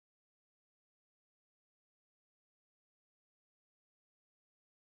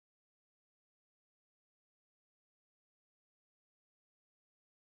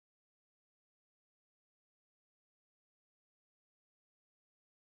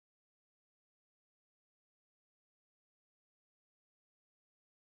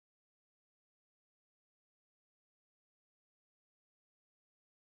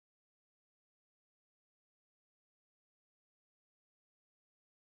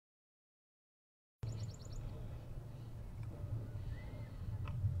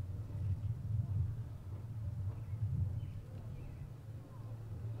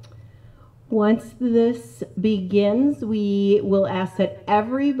Once this begins, we will ask that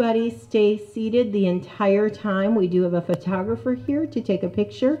everybody stay seated the entire time. We do have a photographer here to take a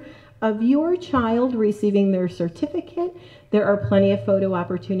picture of your child receiving their certificate. There are plenty of photo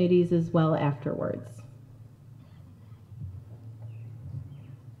opportunities as well afterwards.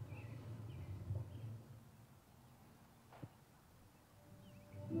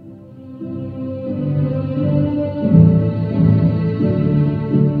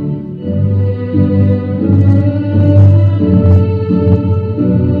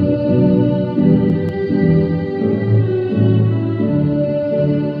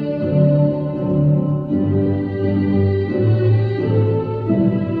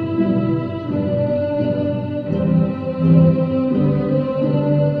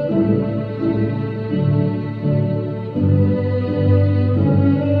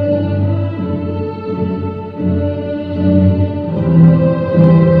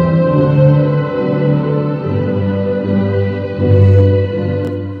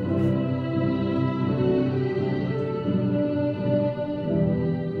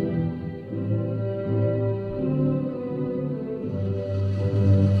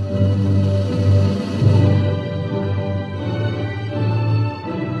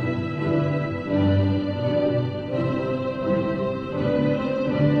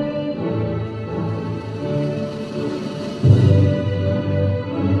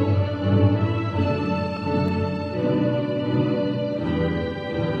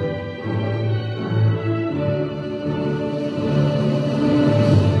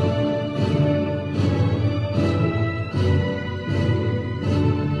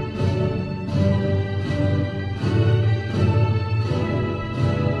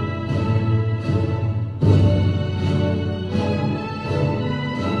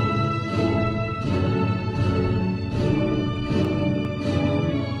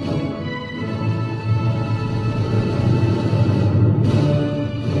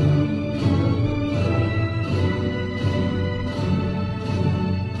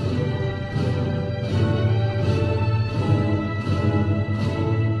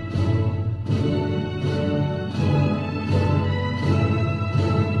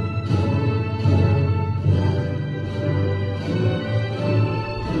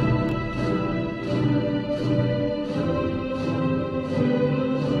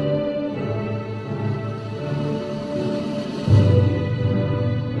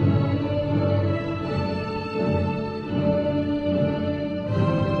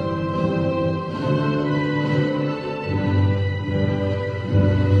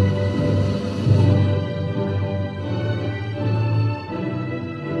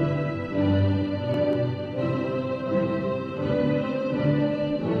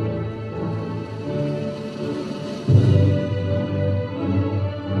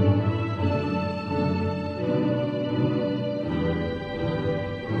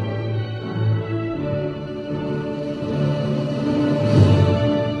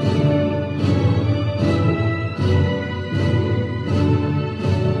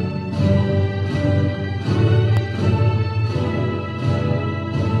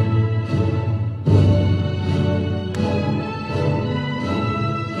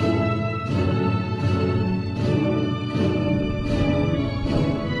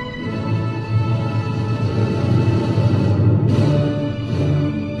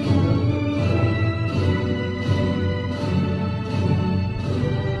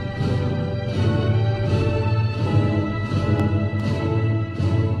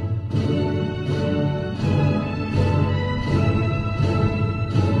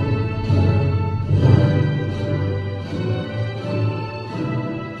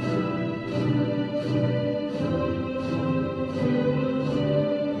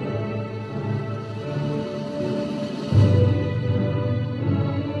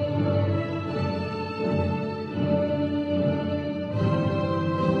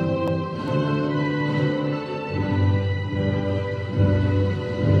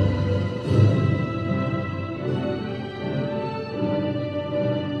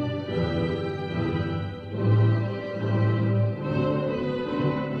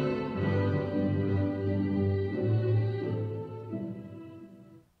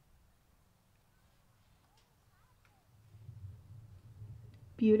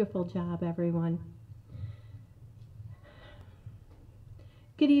 Beautiful job, everyone.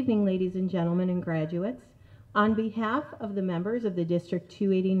 Good evening, ladies and gentlemen and graduates. On behalf of the members of the District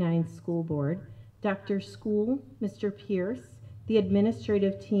 289 School Board, Dr. School, Mr. Pierce, the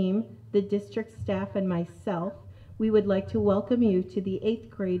administrative team, the district staff, and myself, we would like to welcome you to the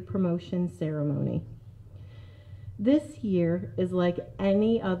 8th grade promotion ceremony. This year is like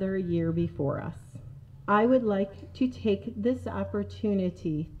any other year before us. I would like to take this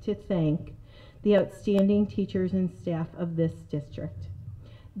opportunity to thank the outstanding teachers and staff of this district.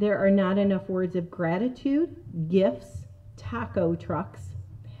 There are not enough words of gratitude, gifts, taco trucks,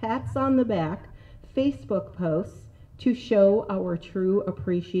 pats on the back, Facebook posts to show our true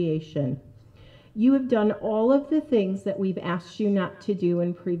appreciation. You have done all of the things that we've asked you not to do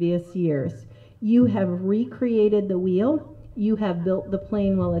in previous years. You have recreated the wheel, you have built the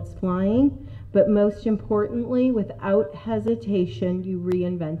plane while it's flying, but most importantly, without hesitation, you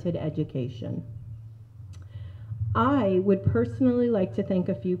reinvented education. I would personally like to thank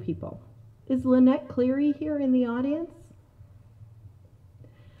a few people. Is Lynette Cleary here in the audience?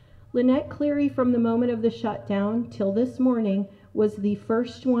 Lynette Cleary, from the moment of the shutdown till this morning, was the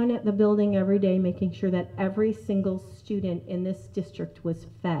first one at the building every day, making sure that every single student in this district was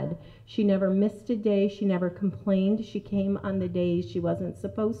fed. She never missed a day. She never complained. She came on the days she wasn't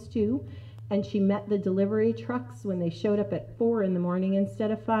supposed to, and she met the delivery trucks when they showed up at 4 in the morning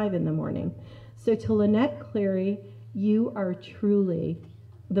instead of 5 in the morning. So to Lynette Cleary, you are truly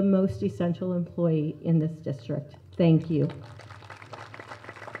the most essential employee in this district. Thank you.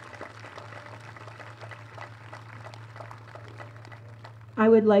 I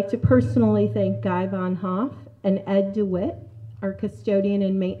would like to personally thank Guy Von Hoff and Ed DeWitt, our custodian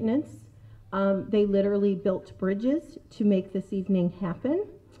and maintenance. They literally built bridges to make this evening happen.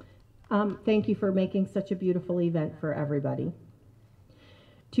 Thank you for making such a beautiful event for everybody.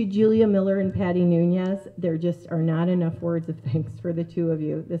 To Julia Miller and Patty Nunez, there just are not enough words of thanks for the two of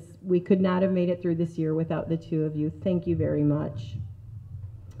you. We could not have made it through this year without the two of you. Thank you very much.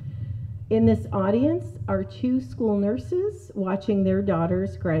 In this audience are two school nurses watching their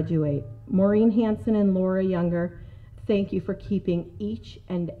daughters graduate. Maureen Hansen and Laura Younger, thank you for keeping each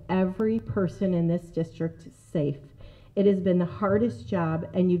and every person in this district safe. It has been the hardest job,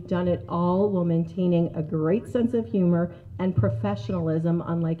 and you've done it all while maintaining a great sense of humor and professionalism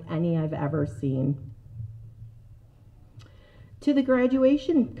unlike any I've ever seen. To the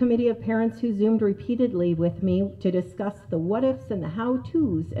graduation committee of parents who Zoomed repeatedly with me to discuss the what-ifs and the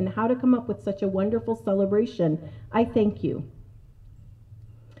how-tos and how to come up with such a wonderful celebration, I thank you.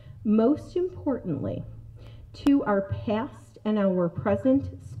 Most importantly, to our past and our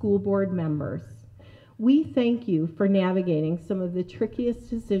present school board members, we thank you for navigating some of the trickiest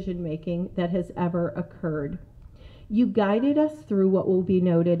decision-making that has ever occurred. You guided us through what will be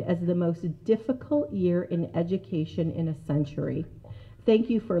noted as the most difficult year in education in a century. Thank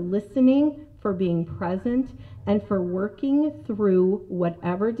you for listening, for being present, and for working through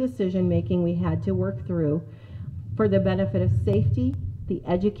whatever decision-making we had to work through for the benefit of safety, the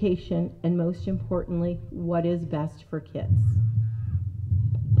education, and most importantly, what is best for kids.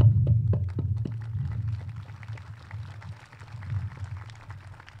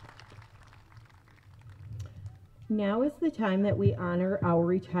 Now is the time that we honor our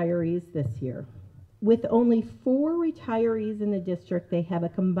retirees this year. With only 4 retirees in the district, they have a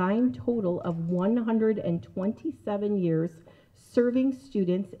combined total of 127 years serving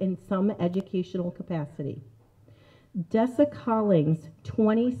students in some educational capacity. Dessa Collins,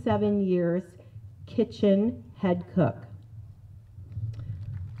 27 years kitchen head cook.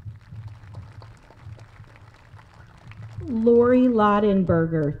 Lori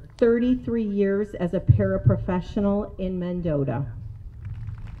Lodenberger, 33 years as a paraprofessional in Mendota.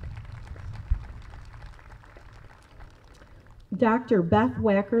 Dr. Beth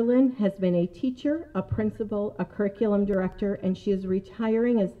Wackerlin has been a teacher, a principal, a curriculum director, and she is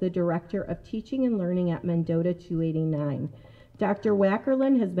retiring as the Director of Teaching and Learning at Mendota 289. Dr.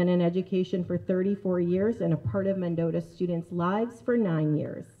 Wackerlin has been in education for 34 years and a part of Mendota students' lives for 9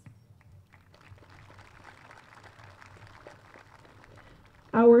 years.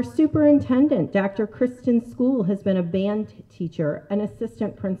 Our superintendent, Dr. Kristen School, has been a band teacher, an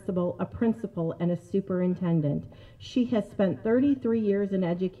assistant principal, a principal, and a superintendent. She has spent 33 years in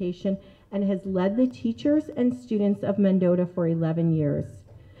education and has led the teachers and students of Mendota for 11 years.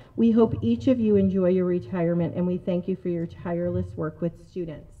 We hope each of you enjoy your retirement, and we thank you for your tireless work with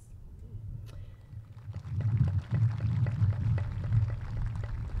students.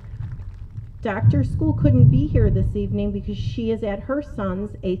 Dr. School couldn't be here this evening because she is at her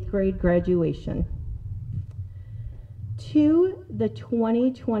son's 8th grade graduation. To the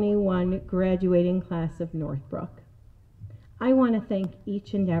 2021 graduating class of Northbrook, I want to thank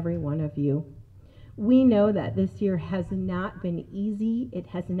each and every one of you. We know that this year has not been easy, it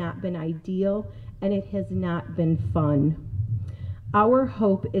has not been ideal, and it has not been fun. Our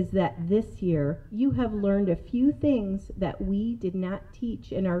hope is that this year you have learned a few things that we did not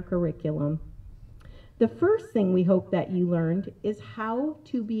teach in our curriculum. The first thing we hope that you learned is how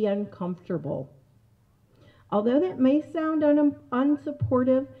to be uncomfortable. Although that may sound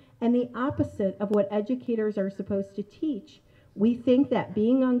unsupportive and the opposite of what educators are supposed to teach, we think that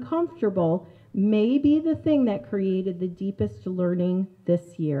being uncomfortable may be the thing that created the deepest learning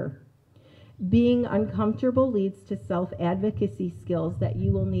this year. Being uncomfortable leads to self-advocacy skills that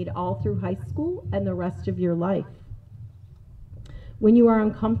you will need all through high school and the rest of your life. When you are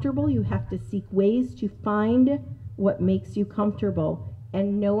uncomfortable, you have to seek ways to find what makes you comfortable,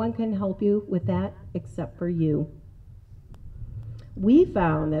 and no one can help you with that except for you. We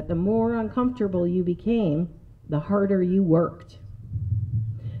found that the more uncomfortable you became, the harder you worked.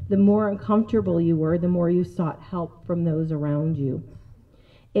 The more uncomfortable you were, the more you sought help from those around you.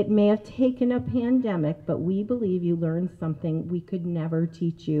 It may have taken a pandemic, but we believe you learned something we could never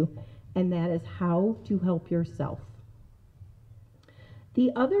teach you, and that is how to help yourself.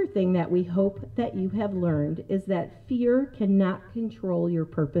 The other thing that we hope that you have learned is that fear cannot control your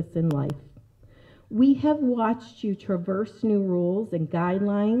purpose in life. We have watched you traverse new rules and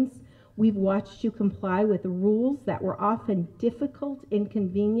guidelines. We've watched you comply with rules that were often difficult,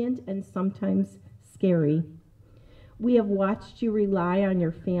 inconvenient, and sometimes scary. We have watched you rely on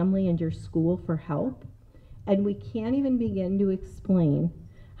your family and your school for help, and we can't even begin to explain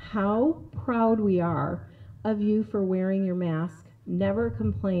how proud we are of you for wearing your mask, never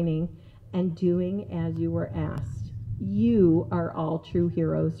complaining, and doing as you were asked. You are all true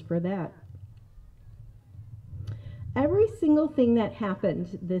heroes for that. Every single thing that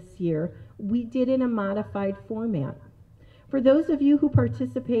happened this year, we did in a modified format. For those of you who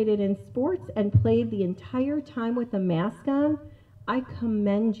participated in sports and played the entire time with a mask on, I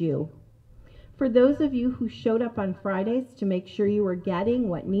commend you. For those of you who showed up on Fridays to make sure you were getting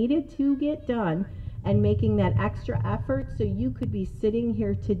what needed to get done and making that extra effort so you could be sitting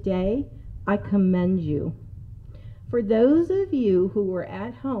here today, I commend you. For those of you who were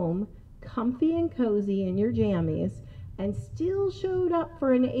at home, comfy and cozy in your jammies, and still showed up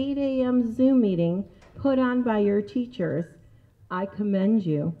for an 8 a.m. Zoom meeting put on by your teachers, I commend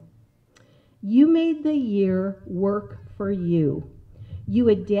you. You made the year work for you. You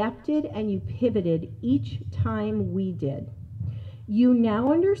adapted and you pivoted each time we did. You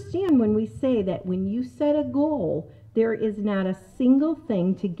now understand when we say that when you set a goal, there is not a single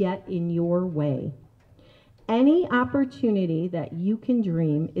thing to get in your way. Any opportunity that you can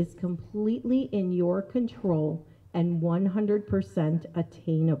dream is completely in your control and 100%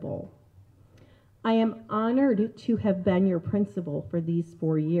 attainable. I am honored to have been your principal for these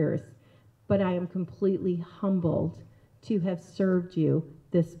 4 years, but I am completely humbled to have served you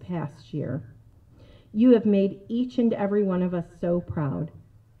this past year. You have made each and every one of us so proud.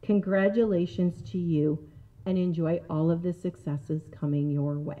 Congratulations to you, and enjoy all of the successes coming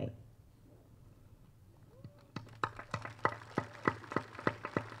your way.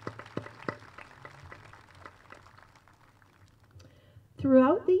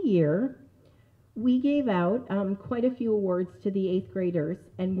 Throughout the year, we gave out quite a few awards to the 8th graders,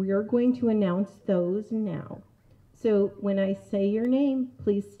 and we are going to announce those now. So when I say your name,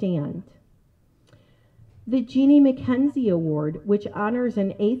 please stand. The Jeannie McKenzie Award, which honors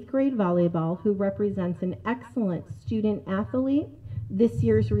an 8th grade volleyball who represents an excellent student athlete. This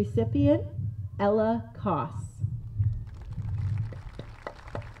year's recipient, Ella Koss.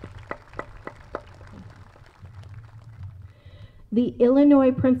 The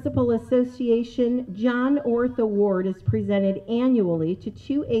Illinois Principal Association John Orth Award is presented annually to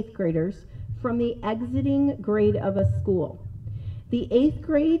 2 8th graders from the exiting grade of a school. The 8th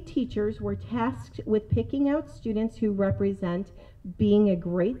grade teachers were tasked with picking out students who represent being a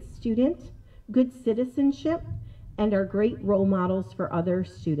great student, good citizenship, and are great role models for other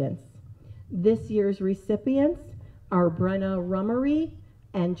students. This year's recipients are Brenna Rummery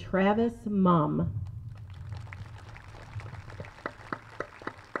and Travis Mum.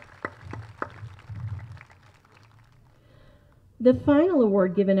 The final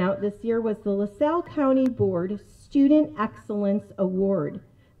award given out this year was the LaSalle County Board Student Excellence Award.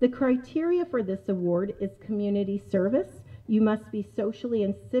 The criteria for this award is community service. You must be socially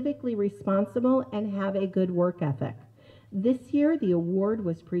and civically responsible and have a good work ethic. This year, the award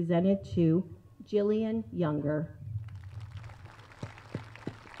was presented to Jillian Younger.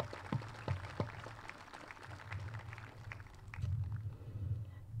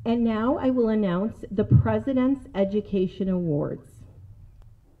 And now I will announce the President's Education Awards.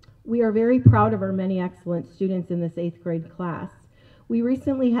 We are very proud of our many excellent students in this 8th grade class. We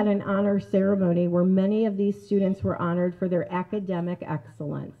recently had an honor ceremony where many of these students were honored for their academic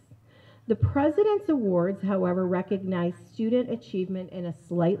excellence. The President's Awards, however, recognize student achievement in a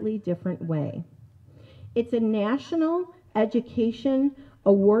slightly different way. It's a national education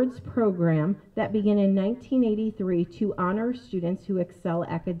awards program that began in 1983 to honor students who excel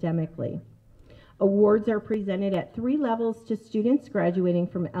academically. Awards are presented at 3 levels to students graduating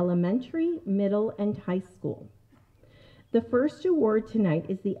from elementary, middle, and high school. The first award tonight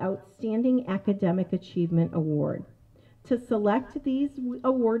is the Outstanding Academic Achievement Award. To select these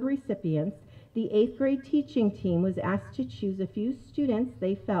award recipients, the 8th grade teaching team was asked to choose a few students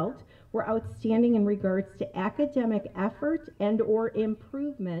they felt were outstanding in regards to academic effort and/or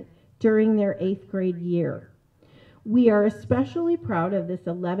improvement during their 8th grade year. We are especially proud of this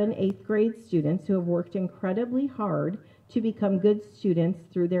 11 8th grade students who have worked incredibly hard to become good students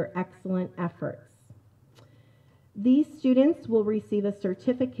through their excellent efforts. These students will receive a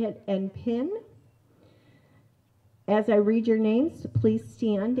certificate and pin. As I read your names, please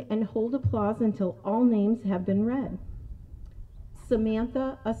stand and hold applause until all names have been read.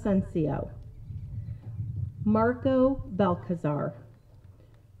 Samantha Asensio, Marco Belcazar,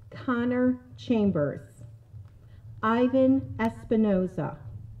 Connor Chambers, Ivan Espinoza,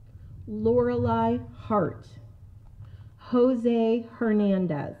 Lorelei Hart, Jose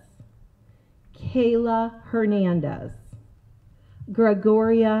Hernandez, Kayla Hernandez,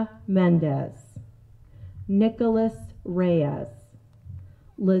 Gregoria Mendez, Nicholas Reyes,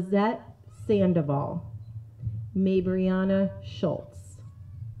 Lizette Sandoval, Mabriana Schultz.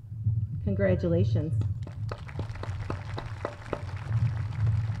 Congratulations.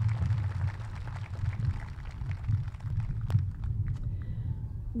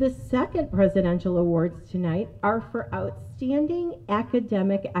 The second presidential awards tonight are for Outstanding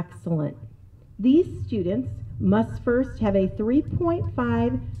Academic Excellence. These students must first have a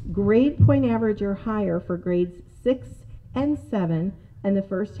 3.5 grade point average or higher for grades 6 and 7 and the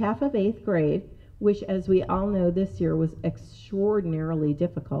first half of 8th grade, which, as we all know, this year was extraordinarily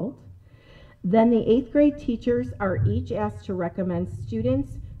difficult. Then the 8th grade teachers are each asked to recommend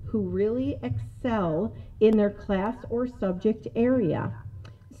students who really excel in their class or subject area.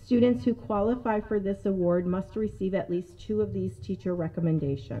 Students who qualify for this award must receive at least 2 of these teacher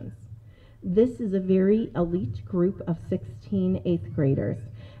recommendations. This is a very elite group of 16 8th graders.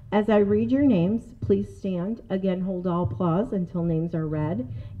 As I read your names, please stand. Again, hold all applause until names are read.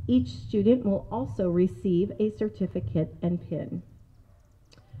 Each student will also receive a certificate and pin.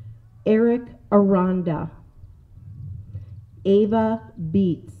 Eric Aranda, Ava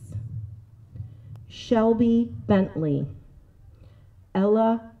Beats, Shelby Bentley,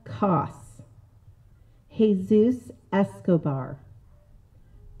 Ella Koss, Jesus Escobar,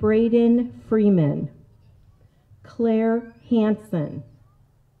 Braden Freeman, Claire Hansen,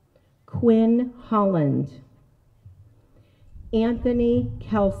 Quinn Holland, Anthony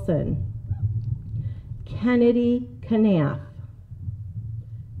Kelson, Kennedy Knaff,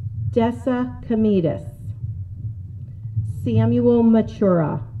 Dessa Kamidas, Samuel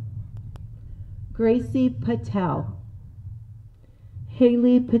Matura, Gracie Patel,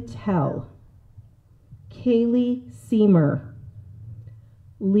 Haley Patel, Kaylee Seamer,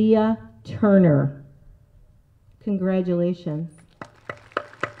 Leah Turner. Congratulations.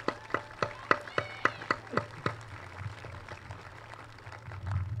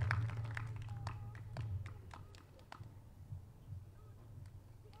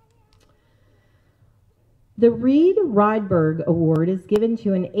 The Reed Rydberg Award is given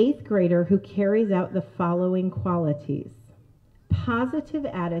to an 8th grader who carries out the following qualities: positive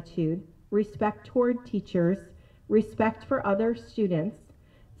attitude, respect toward teachers, respect for other students,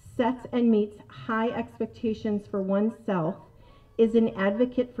 sets and meets high expectations for oneself, is an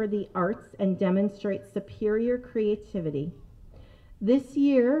advocate for the arts, and demonstrates superior creativity. This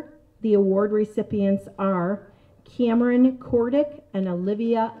year, the award recipients are Cameron Cordick and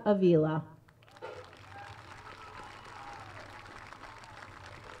Olivia Avila.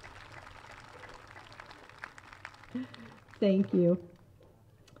 Thank you.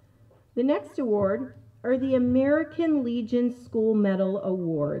 The next award are the American Legion School Medal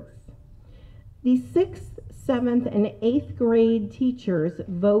Awards. The 6th, 7th, and 8th grade teachers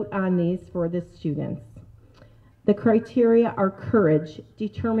vote on these for the students. The criteria are courage,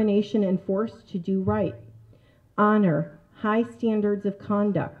 determination, and force to do right, honor, high standards of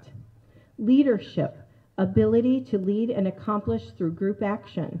conduct, leadership, ability to lead and accomplish through group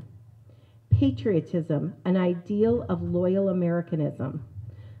action, patriotism, an ideal of loyal Americanism,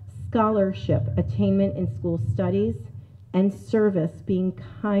 scholarship, attainment in school studies, and service, being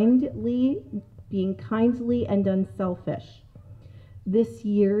kindly and unselfish. This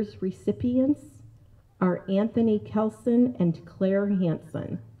year's recipients are Anthony Kelson and Claire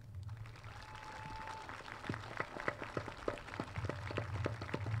Hansen.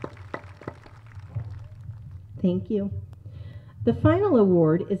 Thank you. The final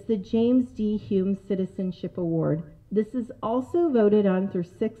award is the James D. Hume Citizenship Award. This is also voted on through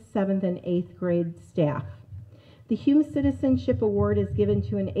 6th, 7th, and 8th grade staff. The Hume Citizenship Award is given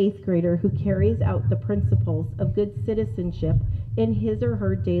to an 8th grader who carries out the principles of good citizenship in his or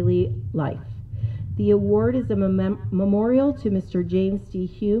her daily life. The award is a memorial to Mr. James D.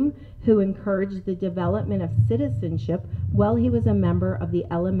 Hume, who encouraged the development of citizenship while he was a member of the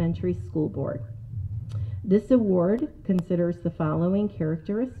elementary school board. This award considers the following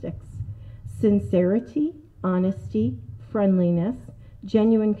characteristics: sincerity, honesty, friendliness,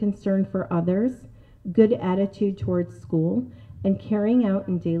 genuine concern for others, good attitude towards school, and carrying out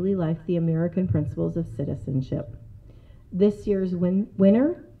in daily life the American principles of citizenship. This year's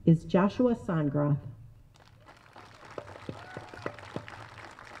winner is Joshua Songroth.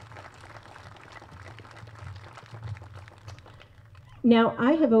 Now,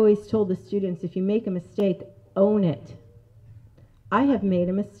 I have always told the students, if you make a mistake, own it. I have made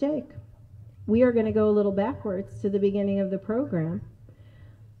a mistake. We are going to go a little backwards to the beginning of the program.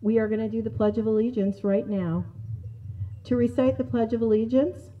 We are going to do the Pledge of Allegiance right now. To recite the Pledge of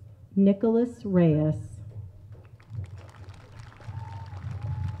Allegiance, Nicholas Reyes.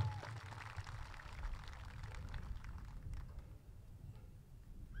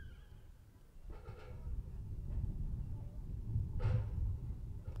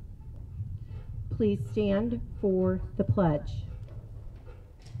 Please stand for the pledge.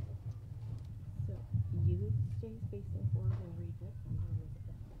 So you stay facing forward and read this. I'm going to read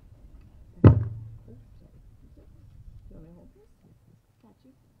it. Oops, sorry. You want me to hold this? Got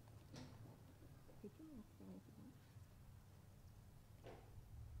you. Take your mask off.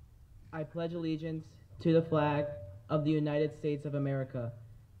 I pledge allegiance to the flag of the United States of America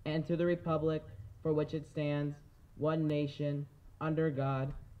and to the republic for which it stands, one nation, under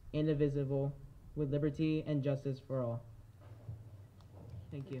God, indivisible, with liberty and justice for all.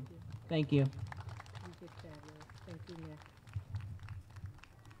 Thank you. Thank you. You did fabulous. Thank you, Nick.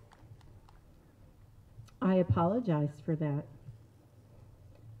 I apologize for that.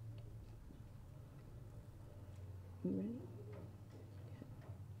 You ready?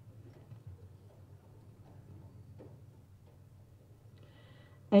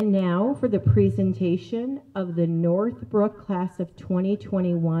 And now for the presentation of the Northbrook class of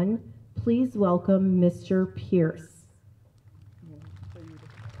 2021, please welcome Mr. Pierce.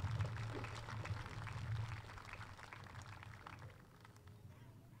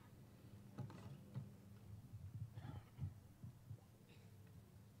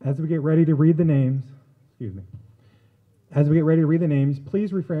 As we get ready to read the names,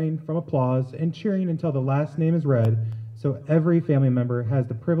 please refrain from applause and cheering until the last name is read, so every family member has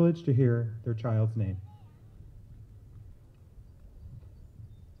the privilege to hear their child's name.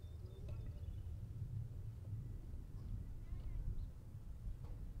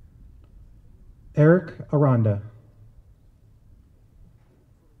 Eric Aranda.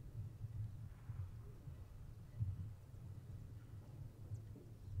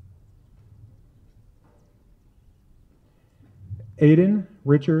 Aiden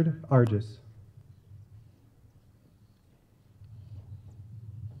Richard Argis.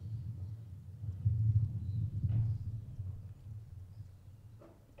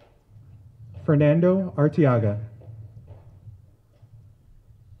 Fernando Arteaga.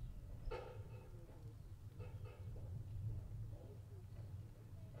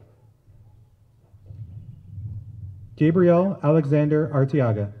 Gabriel Alexander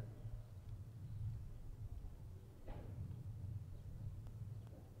Arteaga.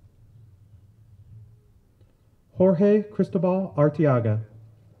 Jorge Cristobal Arteaga.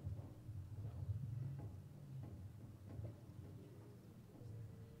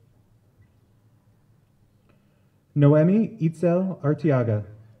 Noemi Itzel Arteaga.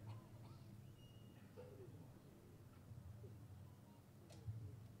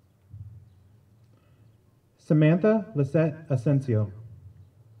 Samantha Lisette Asensio.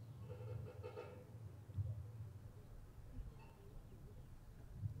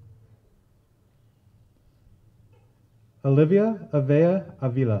 Olivia Avea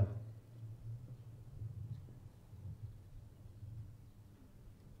Avila.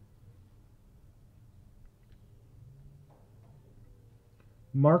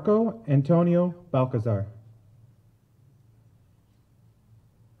 Marco Antonio Balcazar.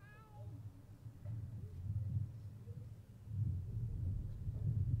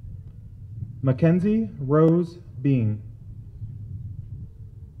 Mackenzie Rose Bean.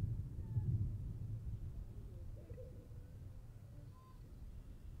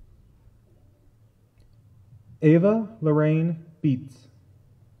 Ava Lorraine Beats.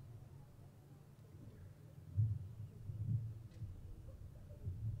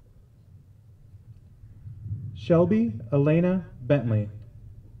 Shelby Elena Bentley.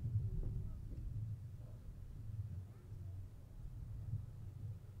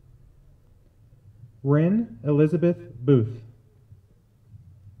 Rin Elizabeth Booth.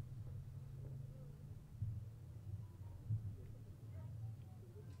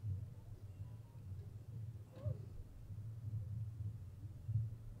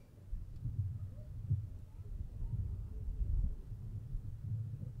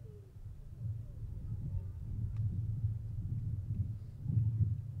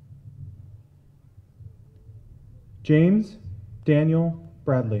 James Daniel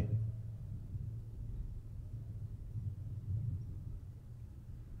Bradley.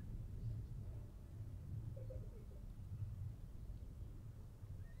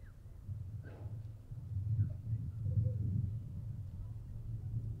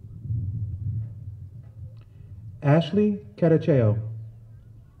 Ashley Caracheo.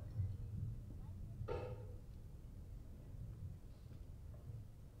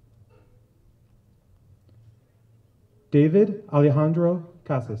 David Alejandro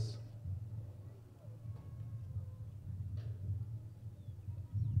Casas.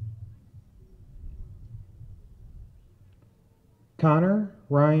 Connor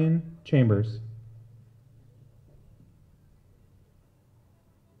Ryan Chambers.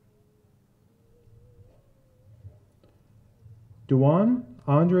 Duan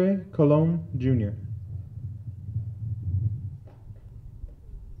Andre Colon Jr.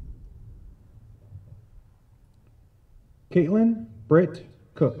 Caitlin Britt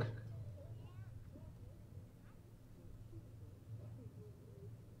Cook.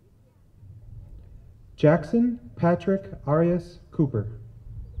 Jackson Patrick Arias Cooper.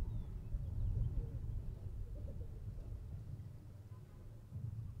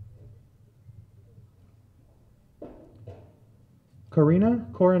 Karina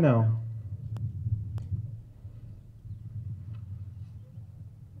Coronel.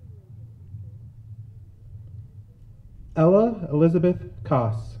 Ella Elizabeth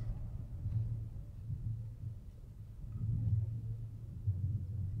Koss.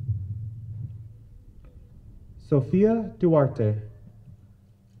 Sofia Duarte.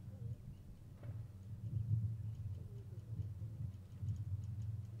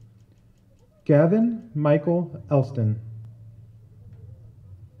 Gavin Michael Elston.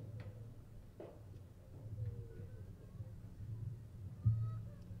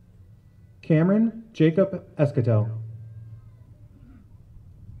 Cameron Jacob Escatel.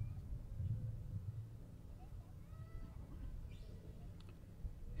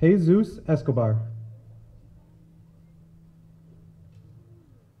 Jesus Escobar.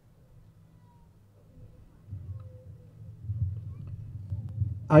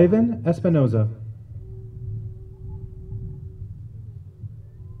 Ivan Espinoza.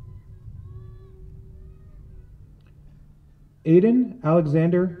 Aiden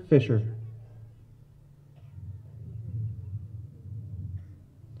Alexander Fisher.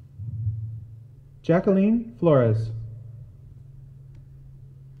 Jacqueline Flores.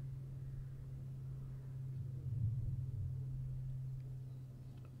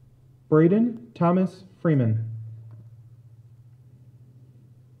 Braden Thomas Freeman.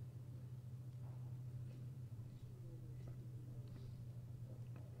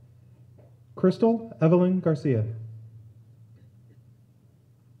 Crystal Evelyn Garcia.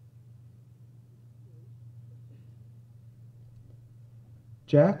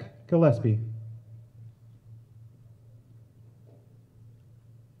 Jack Gillespie.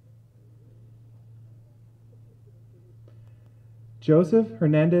 Joseph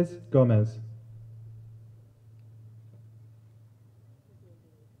Hernandez Gomez.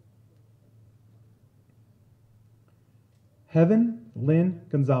 Heaven Lynn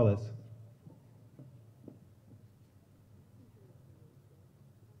Gonzalez.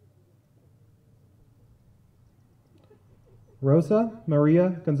 Rosa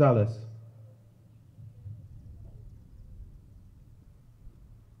Maria Gonzalez.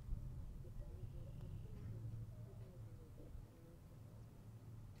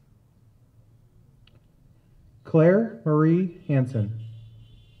 Claire Marie Hansen.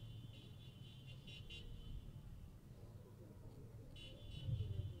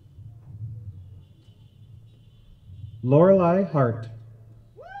 Lorelei Hart.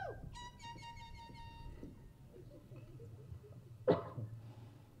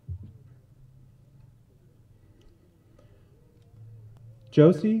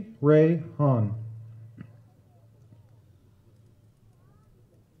 Josie Ray Hahn.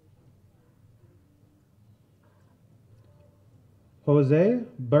 Jose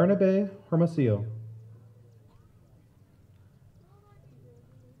Bernabe Hermosillo.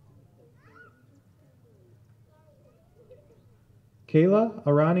 Kayla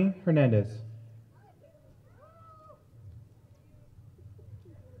Arani Hernandez.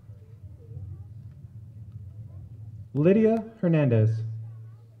 Lydia Hernandez.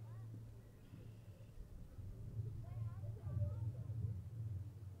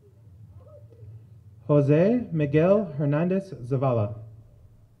 Jose Miguel Hernandez Zavala.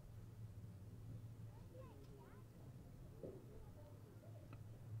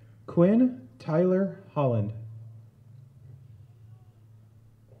 Quinn Tyler Holland.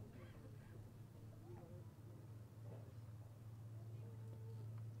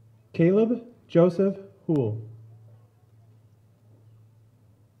 Caleb Joseph Houle.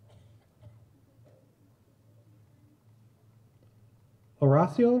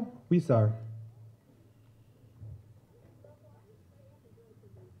 Horacio Huizar.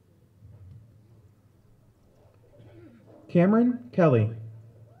 Cameron Kelly.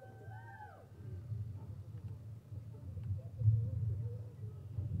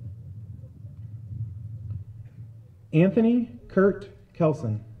 Anthony Kurt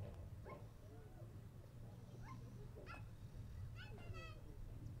Kelson.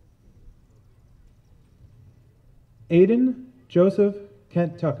 Aiden Joseph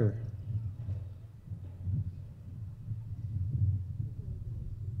Kent Tucker.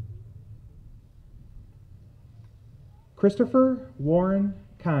 Christopher Warren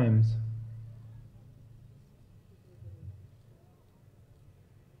Kimes.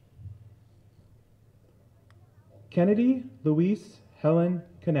 Kennedy Louise Helen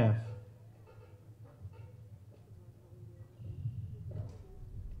Knaff.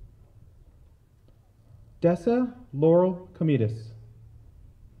 Dessa Laurel Comitas.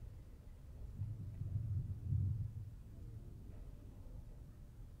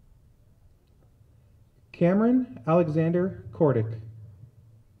 Cameron Alexander Kordick.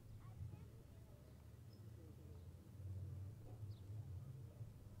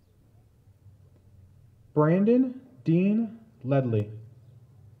 Brandon Dean Ledley.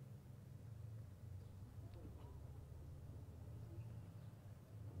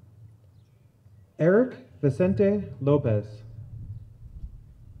 Eric Vicente Lopez.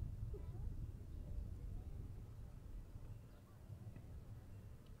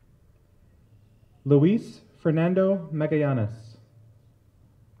 Luis Fernando Magallanes.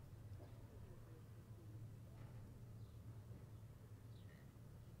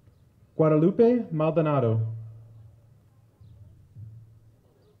 Guadalupe Maldonado.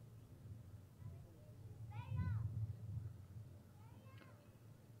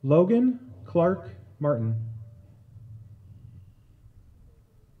 Logan Clark Martin.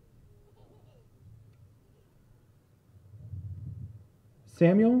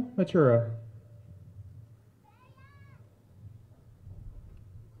 Samuel Matura.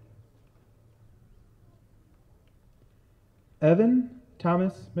 Evan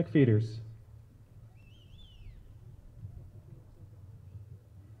Thomas McFeeters.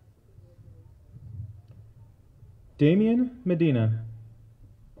 Damian Medina.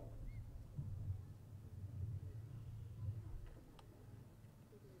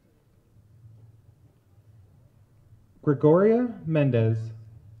 Gregoria Mendez.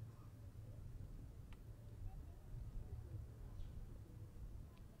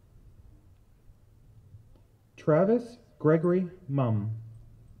 Travis Gregory Mum.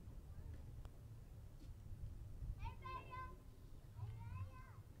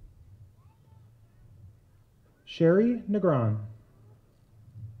 Sherry Negron.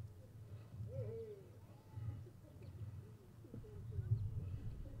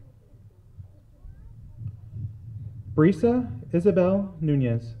 Brisa Isabel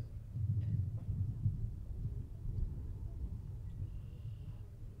Nunez.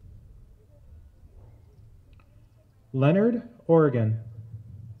 Leonard Oregon.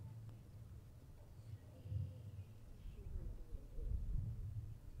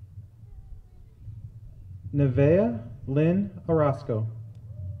 Nevea Lynn Orozco.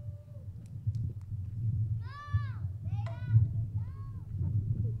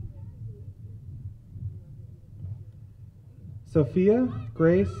 Sophia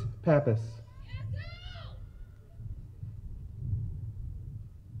Grace Pappas.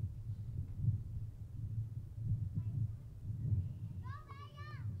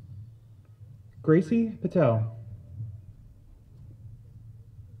 Gracie Patel.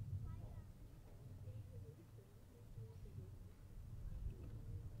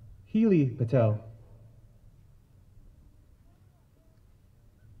 Healy Patel.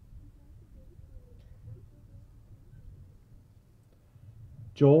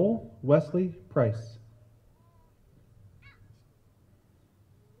 Joel Wesley Price.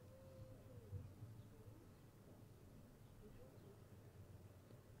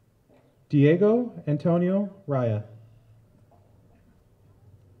 Diego Antonio Raya.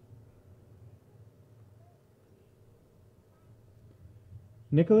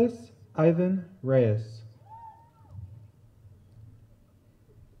 Nicholas Ivan Reyes.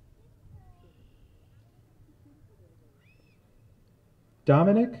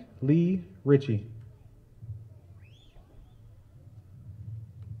 Dominic Lee Ritchie.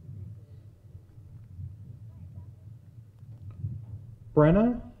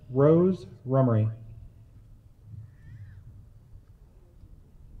 Brenna Rose Rummery.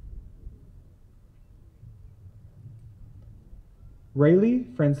 Rayleigh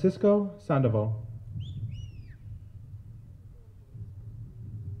Francisco Sandoval.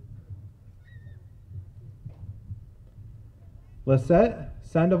 Lisette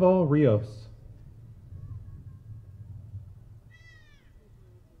Sandoval Rios.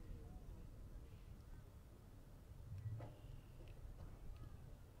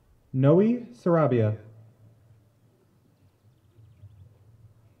 Noe Sarabia.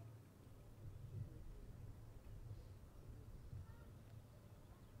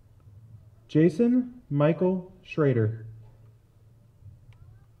 Jason Michael Schrader.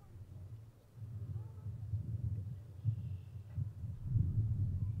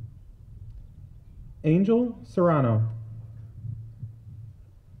 Angel Serrano.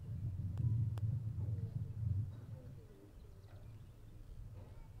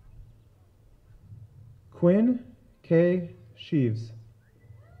 Quinn K. Sheaves.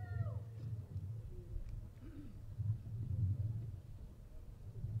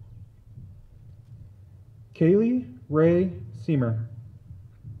 Kaylee Ray Seamer.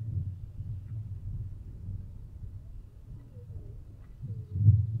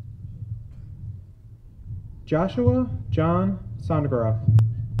 Joshua John Sondergroff.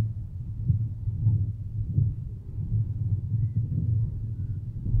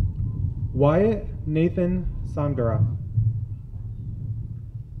 Wyatt Nathan Sondergroff.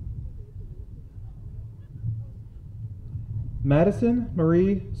 Madison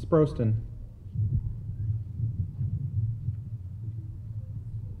Marie Sproston.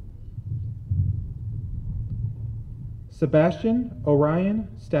 Sebastian Orion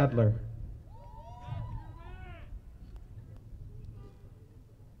Stadler.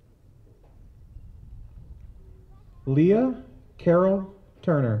 Leah Carol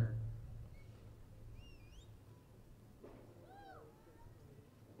Turner.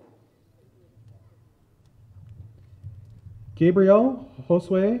 Gabriel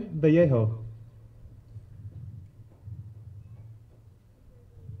Josue Vallejo.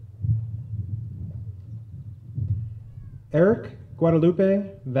 Eric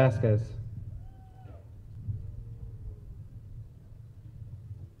Guadalupe Vasquez.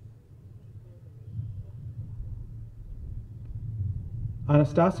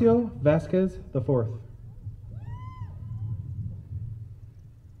 Anastasio Vasquez IV.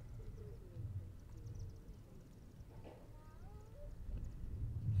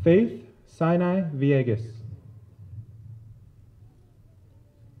 Faith Sinai Villegas.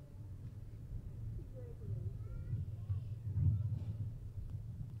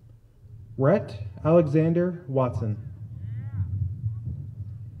 Rhett Alexander Watson.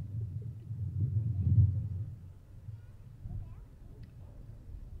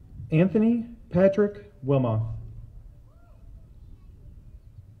 Anthony Patrick Wilmoth.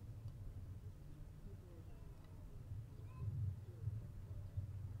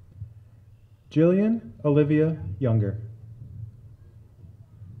 Jillian Olivia Younger.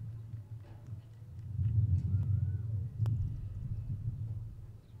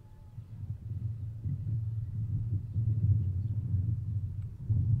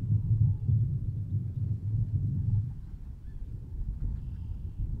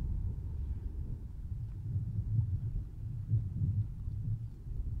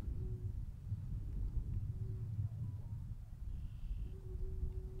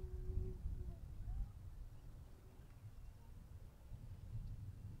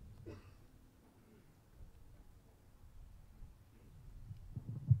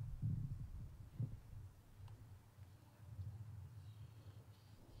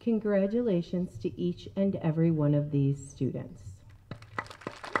 Congratulations to each and every one of these students.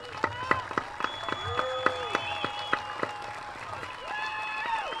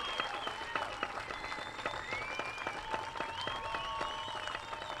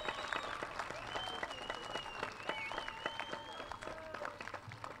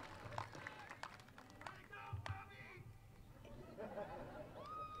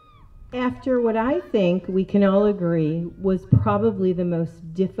 After what I think we can all agree was probably the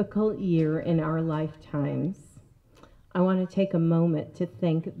most difficult year in our lifetimes, I want to take a moment to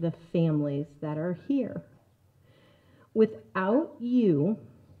thank the families that are here. Without you,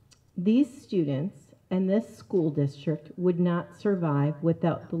 these students and this school district would not survive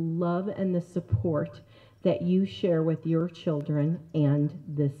without the love and the support that you share with your children and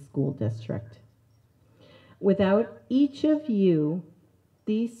this school district. Without each of you,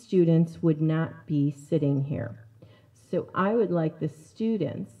 these students would not be sitting here. So I would like the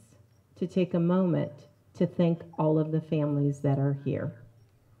students to take a moment to thank all of the families that are here.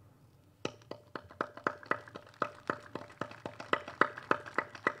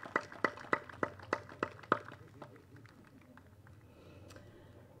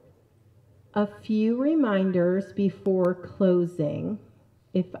 A few reminders before closing.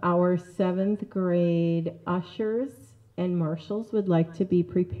 If our 7th grade ushers and marshals would like to be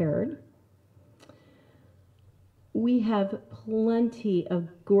prepared. We have plenty of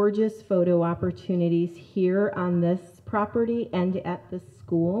gorgeous photo opportunities here on this property and at the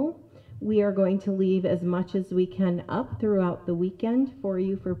school. We are going to leave as much as we can up throughout the weekend for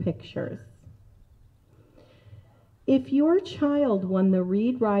you for pictures. If your child won the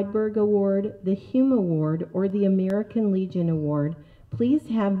Reed Rydberg Award, the Hume Award, or the American Legion Award, please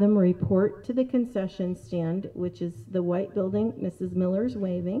have them report to the concession stand, which is the white building Mrs. Miller's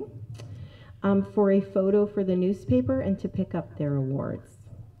waving, for a photo for the newspaper and to pick up their awards.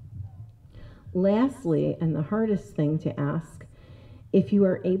 Lastly, and the hardest thing to ask, if you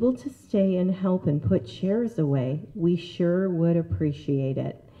are able to stay and help and put chairs away, we sure would appreciate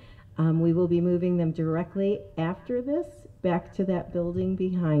it. We will be moving them directly after this back to that building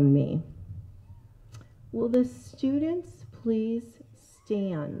behind me. Will the students please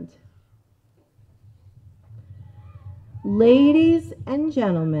stand? Ladies and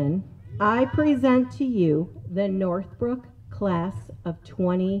gentlemen, I present to you the Northbrook class of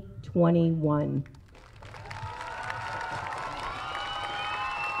 2021.